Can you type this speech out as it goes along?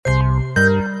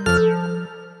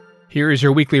Here is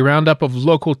your weekly roundup of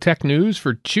local tech news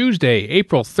for Tuesday,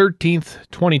 April 13th,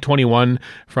 2021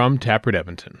 from Taproot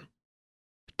Edmonton.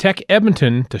 Tech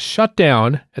Edmonton to shut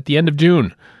down at the end of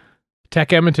June.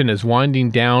 Tech Edmonton is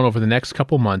winding down over the next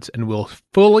couple months and will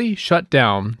fully shut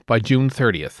down by June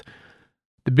 30th.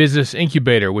 The business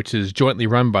incubator, which is jointly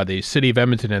run by the City of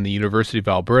Edmonton and the University of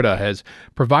Alberta, has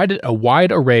provided a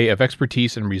wide array of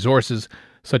expertise and resources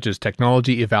such as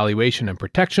technology evaluation and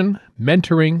protection,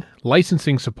 mentoring,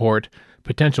 licensing support,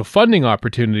 potential funding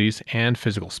opportunities, and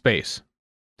physical space.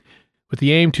 With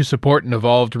the aim to support an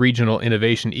evolved regional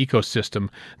innovation ecosystem,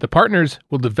 the partners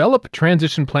will develop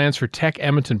transition plans for Tech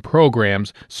Edmonton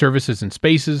programs, services, and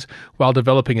spaces while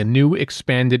developing a new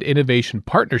expanded innovation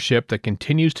partnership that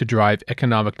continues to drive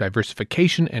economic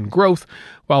diversification and growth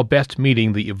while best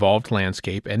meeting the evolved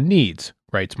landscape and needs,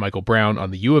 writes Michael Brown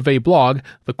on the U of A blog,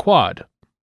 The Quad.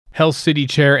 Health City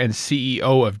Chair and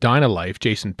CEO of Dynalife,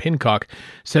 Jason Pincock,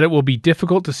 said it will be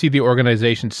difficult to see the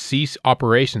organization cease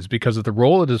operations because of the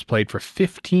role it has played for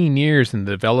 15 years in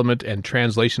the development and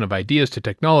translation of ideas to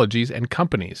technologies and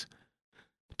companies.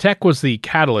 Tech was the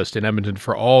catalyst in Edmonton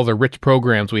for all the rich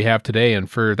programs we have today,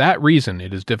 and for that reason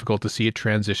it is difficult to see it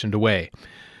transitioned away.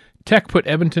 Tech put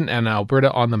Edmonton and Alberta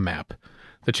on the map.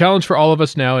 The challenge for all of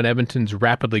us now in Edmonton's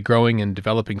rapidly growing and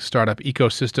developing startup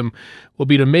ecosystem will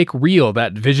be to make real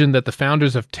that vision that the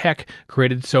founders of Tech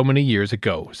created so many years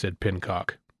ago, said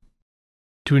Pincock.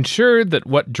 To ensure that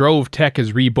what drove Tech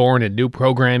is reborn in new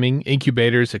programming,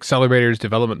 incubators, accelerators,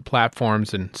 development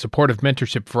platforms, and supportive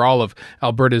mentorship for all of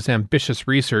Alberta's ambitious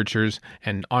researchers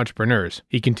and entrepreneurs,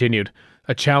 he continued,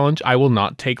 a challenge I will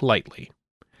not take lightly.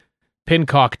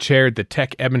 Pincock chaired the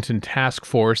Tech Edmonton task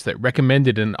force that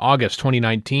recommended in August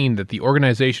 2019 that the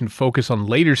organization focus on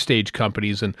later-stage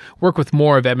companies and work with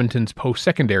more of Edmonton's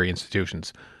post-secondary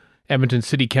institutions. Edmonton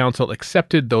City Council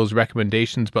accepted those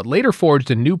recommendations but later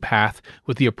forged a new path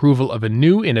with the approval of a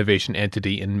new innovation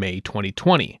entity in May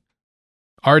 2020.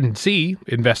 Arden C.,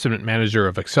 investment manager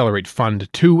of Accelerate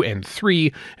Fund 2 and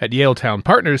 3 at Yaletown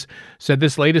Partners, said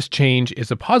this latest change is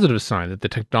a positive sign that the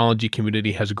technology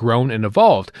community has grown and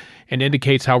evolved and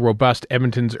indicates how robust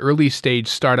Edmonton's early-stage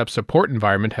startup support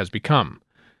environment has become.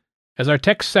 As our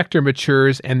tech sector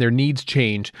matures and their needs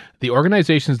change, the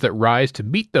organizations that rise to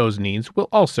meet those needs will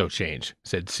also change,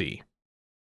 said C.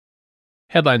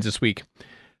 Headlines this week.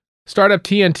 Startup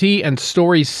TNT and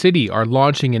Story City are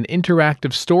launching an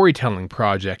interactive storytelling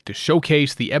project to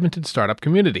showcase the Edmonton startup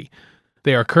community.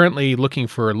 They are currently looking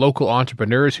for local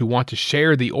entrepreneurs who want to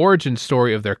share the origin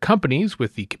story of their companies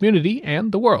with the community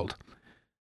and the world.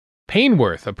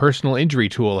 Painworth, a personal injury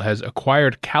tool, has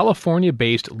acquired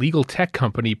California-based legal tech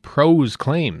company Pros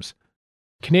Claims.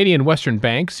 Canadian Western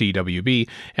Bank, CWB,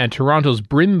 and Toronto's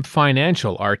Brim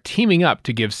Financial are teaming up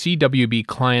to give CWB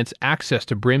clients access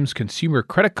to Brim's consumer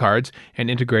credit cards and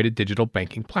integrated digital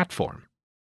banking platform.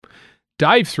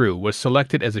 DiveThru was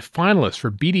selected as a finalist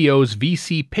for BDO's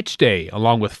VC Pitch Day,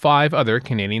 along with 5 other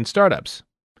Canadian startups.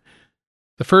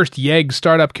 The first YEG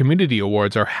Startup Community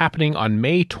Awards are happening on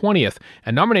May 20th,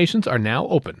 and nominations are now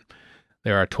open.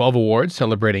 There are 12 awards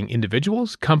celebrating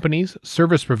individuals, companies,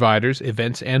 service providers,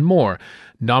 events, and more.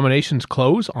 Nominations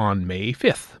close on May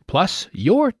 5th. Plus,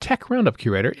 your Tech Roundup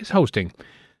curator is hosting.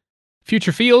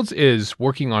 Future Fields is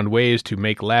working on ways to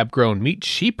make lab-grown meat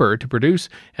cheaper to produce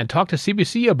and talk to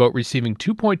CBC about receiving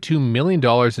 $2.2 million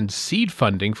in seed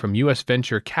funding from U.S.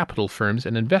 venture capital firms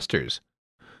and investors.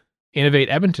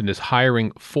 Innovate Edmonton is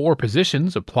hiring 4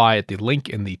 positions. Apply at the link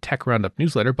in the Tech Roundup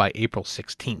newsletter by April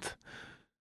 16th.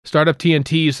 Startup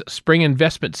TNT's Spring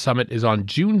Investment Summit is on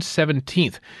June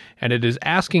 17th, and it is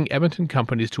asking Edmonton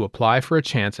companies to apply for a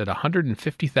chance at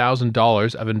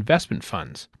 $150,000 of investment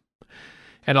funds.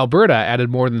 And Alberta added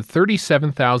more than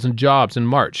 37,000 jobs in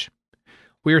March.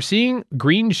 We are seeing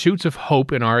green shoots of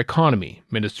hope in our economy,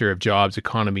 Minister of Jobs,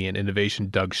 Economy and Innovation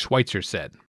Doug Schweitzer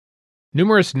said.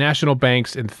 Numerous national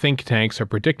banks and think tanks are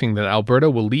predicting that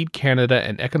Alberta will lead Canada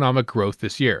in economic growth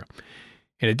this year.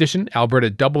 In addition, Alberta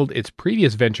doubled its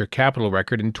previous venture capital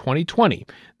record in 2020.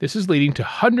 This is leading to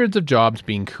hundreds of jobs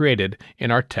being created in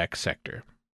our tech sector.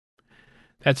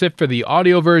 That's it for the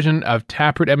audio version of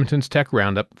Taproot Edmonton's Tech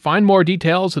Roundup. Find more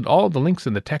details and all of the links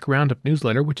in the Tech Roundup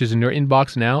newsletter, which is in your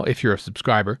inbox now if you're a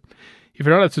subscriber. If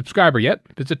you're not a subscriber yet,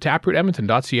 visit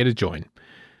taprooedmonton.ca to join.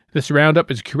 This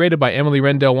roundup is curated by Emily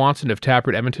Rendell-Watson of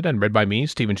Taproot Edmonton and read by me,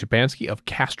 Stephen Schipansky of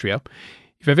Castria.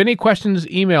 If you have any questions,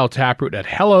 email Taproot at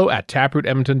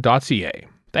hello@taprooedmonton.ca.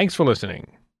 Thanks for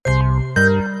listening.